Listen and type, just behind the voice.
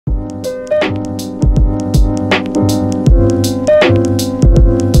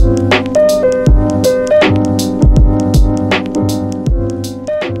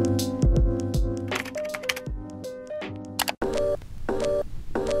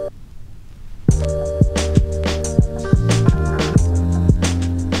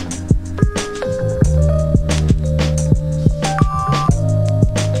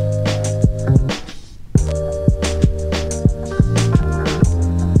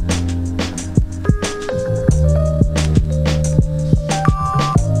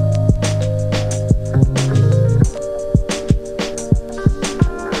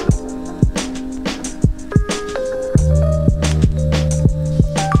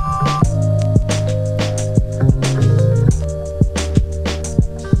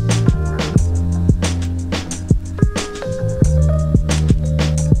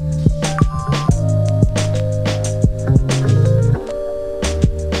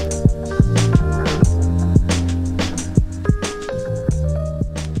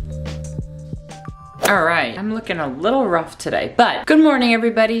All right, I'm looking a little rough today, but good morning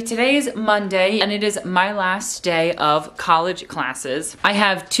everybody. Today is Monday and it is my last day of college classes. I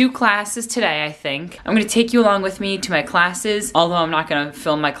have 2 classes today, I think. I'm gonna take you along with me to my classes, although I'm not gonna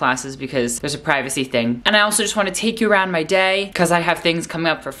film my classes because there's a privacy thing. And I also just wanna take you around my day because I have things coming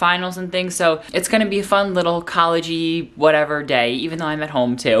up for finals and things, so it's gonna be a fun little college-y whatever day, even though I'm at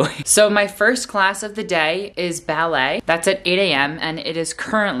home too. So my first class of the day is ballet. That's at 8 a.m. and it is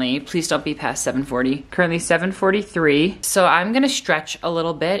currently, please don't be past 7:40, currently 7:43. So I'm gonna stretch a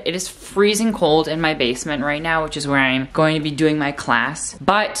little bit. It is freezing cold in my basement right now, which is where I'm going to be doing my class.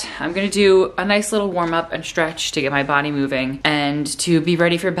 But I'm gonna do a nice little warm up and stretch to get my body moving and to be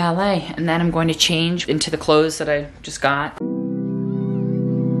ready for ballet. And then I'm going to change into the clothes that I just got.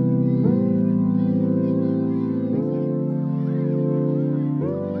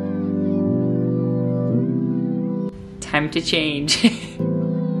 Time to change.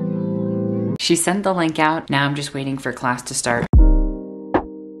 She sent the link out. Now I'm just waiting for class to start.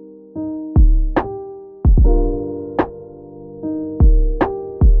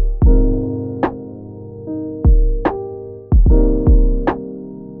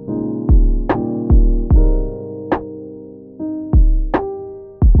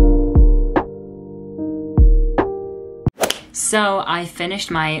 So I finished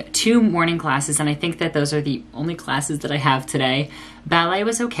my 2 morning classes and I think that those are the only classes that I have today. Ballet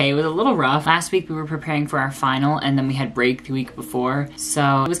was okay, it was a little rough. Last week we were preparing for our final and then we had break the week before.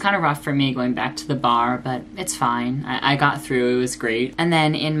 So it was kind of rough for me going back to the bar, but it's fine. I got through, it was great. And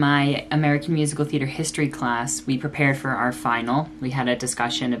then in my American Musical Theater History class, we prepared for our final. We had a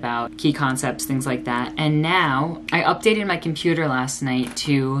discussion about key concepts, things like that. And now I updated my computer last night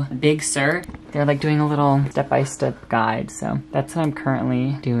to Big Sur. They're like doing a little step-by-step guide, so that's what I'm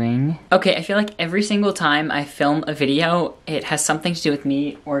currently doing. Okay, I feel like every single time I film a video, it has something to do with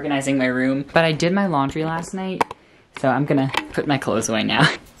me organizing my room. But I did my laundry last night, so I'm gonna put my clothes away now.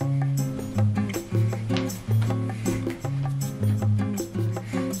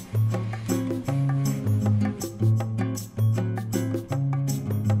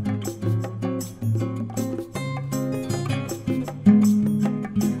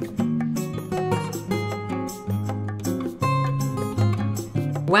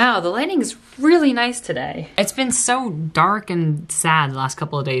 Wow, the lighting is really nice today. It's been so dark and sad the last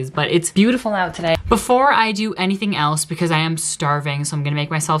couple of days, but it's beautiful out today. Before I do anything else, because I am starving, so I'm gonna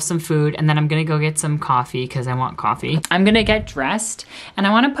make myself some food and then I'm gonna go get some coffee because I want coffee. I'm gonna get dressed and I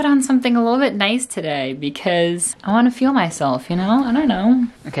wanna put on something a little bit nice today because I wanna feel myself, you know? I don't know.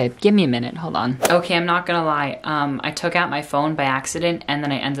 Okay, give me a minute, hold on. Okay, I'm not gonna lie. I took out my phone by accident and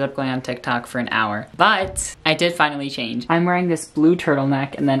then I ended up going on TikTok for an hour. But I did finally change. I'm wearing this blue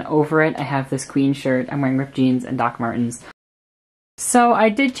turtleneck and then over it I have this Queen shirt. I'm wearing ripped jeans and Doc Martens. So I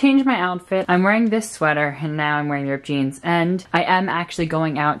did change my outfit. I'm wearing this sweater and now I'm wearing ripped jeans and I am actually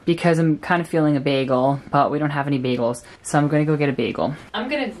going out because I'm kind of feeling a bagel, but we don't have any bagels. So I'm gonna go get a bagel. I'm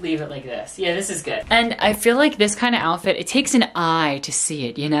gonna leave it like this. Yeah, this is good. And I feel like this kind of outfit, it takes an eye to see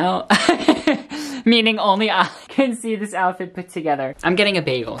it, you know? Meaning only I can see this outfit put together. I'm getting a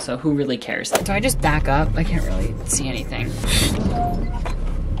bagel, so who really cares? Do I just back up? I can't really see anything.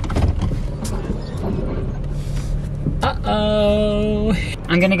 Uh-oh.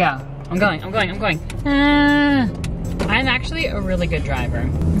 I'm gonna go. I'm going. I'm actually a really good driver.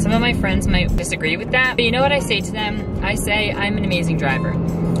 Some of my friends might disagree with that, but you know what I say to them? I say I'm an amazing driver.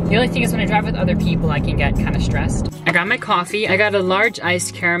 The only thing is when I drive with other people, I can get kind of stressed. I got my coffee. I got a large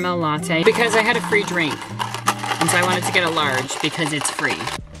iced caramel latte because I had a free drink. And so I wanted to get a large because it's free.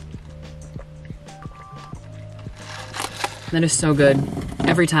 That is so good.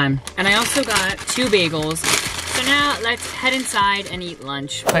 Every time. And I also got 2 bagels. So now let's head inside and eat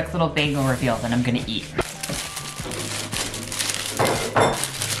lunch. Quick little bagel reveal that I'm gonna eat.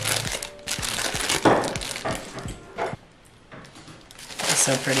 It's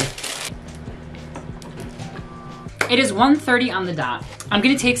so pretty. It is 1:30 on the dot. I'm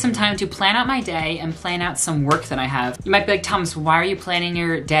gonna take some time to plan out my day and plan out some work that I have. You might be like, Thomas, why are you planning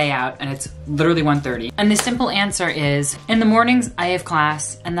your day out? And it's literally 1:30. And the simple answer is, in the mornings I have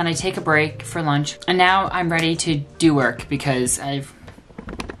class and then I take a break for lunch. And now I'm ready to do work because I've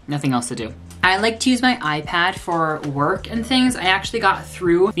nothing else to do. I like to use my iPad for work and things. I actually got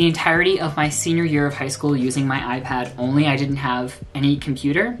through the entirety of my senior year of high school using my iPad only. I didn't have any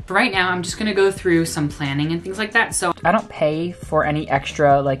computer. For right now, I'm just gonna go through some planning and things like that. So I don't pay for any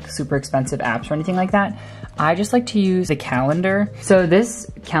extra like super expensive apps or anything like that. I just like to use the calendar. So this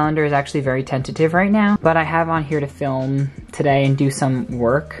calendar is actually very tentative right now, but I have on here to film today and do some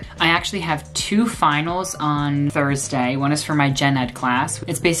work. I actually have 2 finals on Thursday. One is for my gen ed class.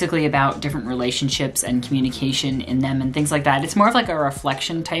 It's basically about different relationships and communication in them and things like that. It's more of like a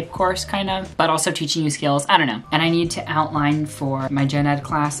reflection type course kind of, but also teaching you skills. I don't know. And I need to outline for my gen ed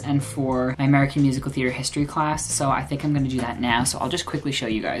class and for my American Musical Theater History class. So I think I'm gonna do that now. So I'll just quickly show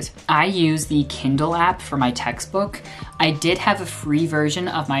you guys. I use the Kindle app for my textbook. I did have a free version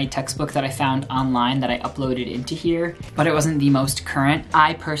of my textbook that I found online that I uploaded into here, but it wasn't the most current.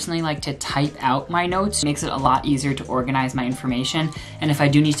 I personally like to type out my notes. It makes it a lot easier to organize my information. And if I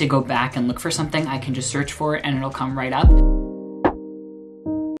do need to go back and look for something, I can just search for it and it'll come right up.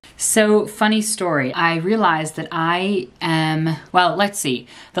 So, funny story, I realized that I am, well, let's see.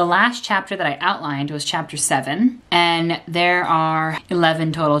 The last chapter that I outlined was chapter 7, and there are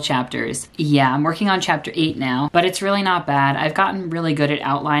 11 total chapters. Yeah, I'm working on chapter 8 now, but it's really not bad. I've gotten really good at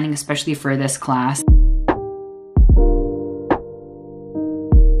outlining, especially for this class.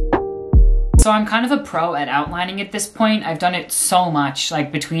 So I'm kind of a pro at outlining at this point. I've done it so much,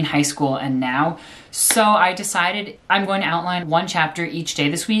 like between high school and now. So I decided I'm going to outline 1 chapter each day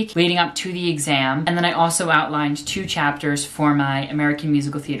this week leading up to the exam. And then I also outlined 2 chapters for my American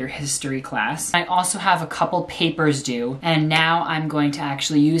Musical Theater History class. I also have a couple papers due, and now I'm going to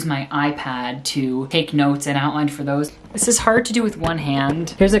actually use my iPad to take notes and outline for those. This is hard to do with one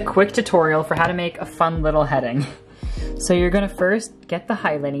hand. Here's a quick tutorial for how to make a fun little heading. So you're gonna first get the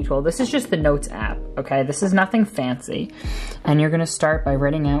highlighting tool. This is just the Notes app, okay? This is nothing fancy. And you're gonna start by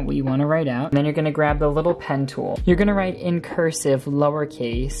writing out what you wanna write out. And then you're gonna grab the little pen tool. You're gonna write in cursive,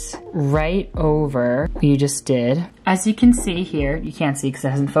 lowercase, right over what you just did. As you can see here, you can't see because it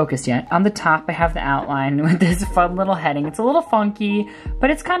hasn't focused yet. On the top, I have the outline with this fun little heading. It's a little funky, but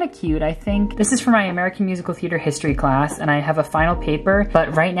it's kind of cute, I think. This is for my American Musical Theater History class, and I have a final paper,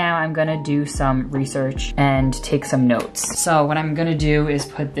 but right now I'm gonna do some research and take some notes. So what I'm gonna do is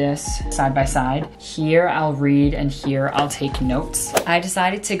put this side by side. Here I'll read and here I'll take notes. I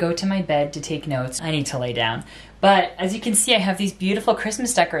decided to go to my bed to take notes. I need to lay down. But as you can see, I have these beautiful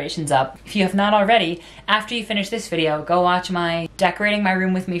Christmas decorations up. If you have not already, after you finish this video, go watch my Decorating My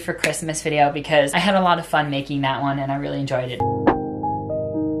Room With Me for Christmas video because I had a lot of fun making that one and I really enjoyed it.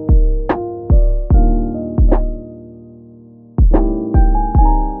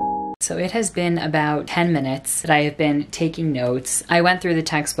 So it has been about 10 minutes that I have been taking notes. I went through the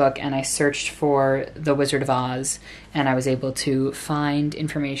textbook and I searched for The Wizard of Oz, and I was able to find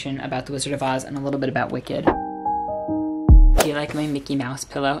information about The Wizard of Oz and a little bit about Wicked. Do you like my Mickey Mouse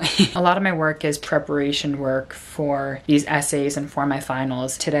pillow? A lot of my work is preparation work for these essays and for my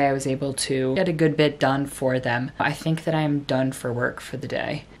finals. Today I was able to get a good bit done for them. I think that I am done for work for the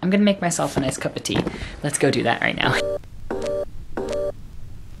day. I'm gonna make myself a nice cup of tea. Let's go do that right now.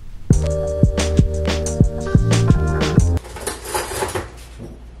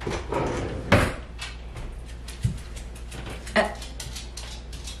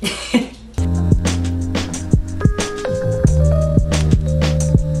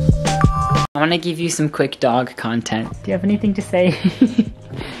 I want to give you some quick dog content. Do you have anything to say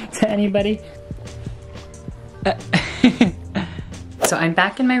to anybody? So I'm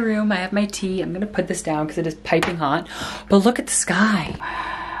back in my room. I have my tea. I'm gonna put this down because it is piping hot. But look at the sky.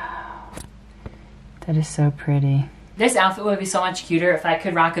 Wow. That is so pretty. This outfit would be so much cuter if I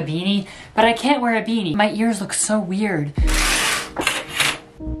could rock a beanie, but I can't wear a beanie. My ears look so weird.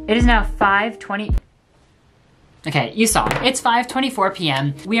 It is now 5:20. Okay, you saw. It's 5:24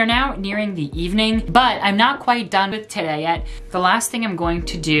 p.m. We are now nearing the evening, but I'm not quite done with today yet. The last thing I'm going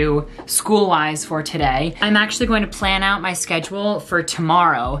to do school-wise for today, I'm actually going to plan out my schedule for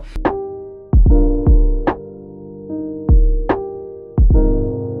tomorrow.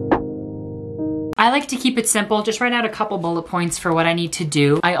 I like to keep it simple, just write out a couple bullet points for what I need to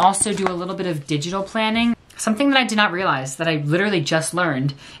do. I also do a little bit of digital planning. Something that I did not realize that I literally just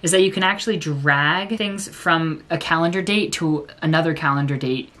learned is that you can actually drag things from a calendar date to another calendar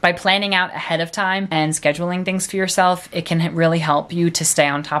date. By planning out ahead of time and scheduling things for yourself, it can really help you to stay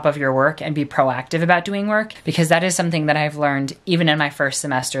on top of your work and be proactive about doing work, because that is something that I've learned even in my first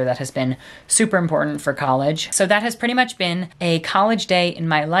semester that has been super important for college. So that has pretty much been a college day in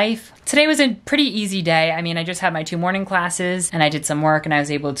my life. Today was a pretty easy day. I mean, I just had my 2 morning classes and I did some work and I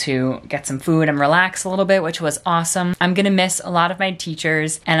was able to get some food and relax a little bit, which was awesome. I'm gonna miss a lot of my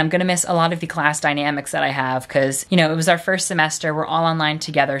teachers and I'm gonna miss a lot of the class dynamics that I have because, you know, it was our first semester. We're all online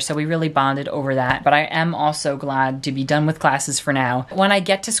together, so we really bonded over that. But I am also glad to be done with classes for now. When I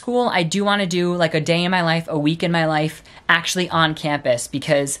get to school, I do wanna do like a day in my life, a week in my life, actually on campus,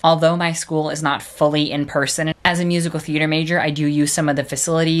 because although my school is not fully in person, As a musical theater major, I do use some of the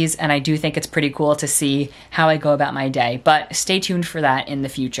facilities, and I do think it's pretty cool to see how I go about my day, but stay tuned for that in the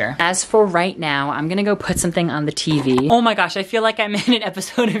future. As for right now, I'm gonna go put something on the TV. Oh my gosh, I feel like I'm in an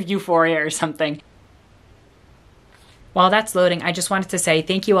episode of Euphoria or something. While that's loading, I just wanted to say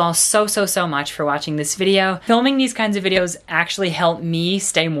thank you all so much for watching this video. Filming these kinds of videos actually help me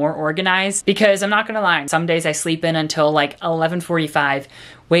stay more organized because I'm not gonna lie, some days I sleep in until like 11:45,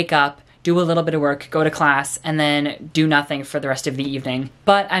 wake up, do a little bit of work, go to class, and then do nothing for the rest of the evening.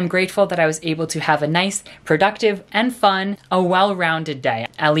 But I'm grateful that I was able to have a nice, productive, and fun, a well-rounded day.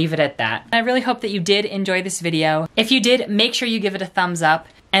 I'll leave it at that. I really hope that you did enjoy this video. If you did, make sure you give it a thumbs up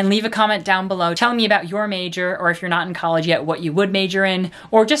and leave a comment down below telling me about your major, or if you're not in college yet, what you would major in,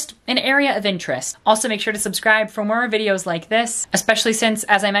 or just an area of interest. Also, make sure to subscribe for more videos like this, especially since,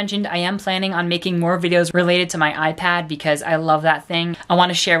 as I mentioned, I am planning on making more videos related to my iPad because I love that thing. I want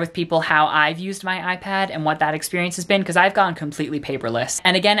to share with people how I've used my iPad and what that experience has been because I've gone completely paperless.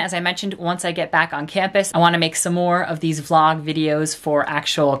 And again, as I mentioned, once I get back on campus, I want to make some more of these vlog videos for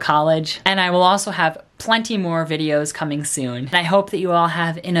actual college. And I will also have plenty more videos coming soon. And I hope that you all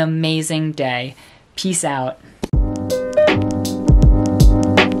have an amazing day. Peace out.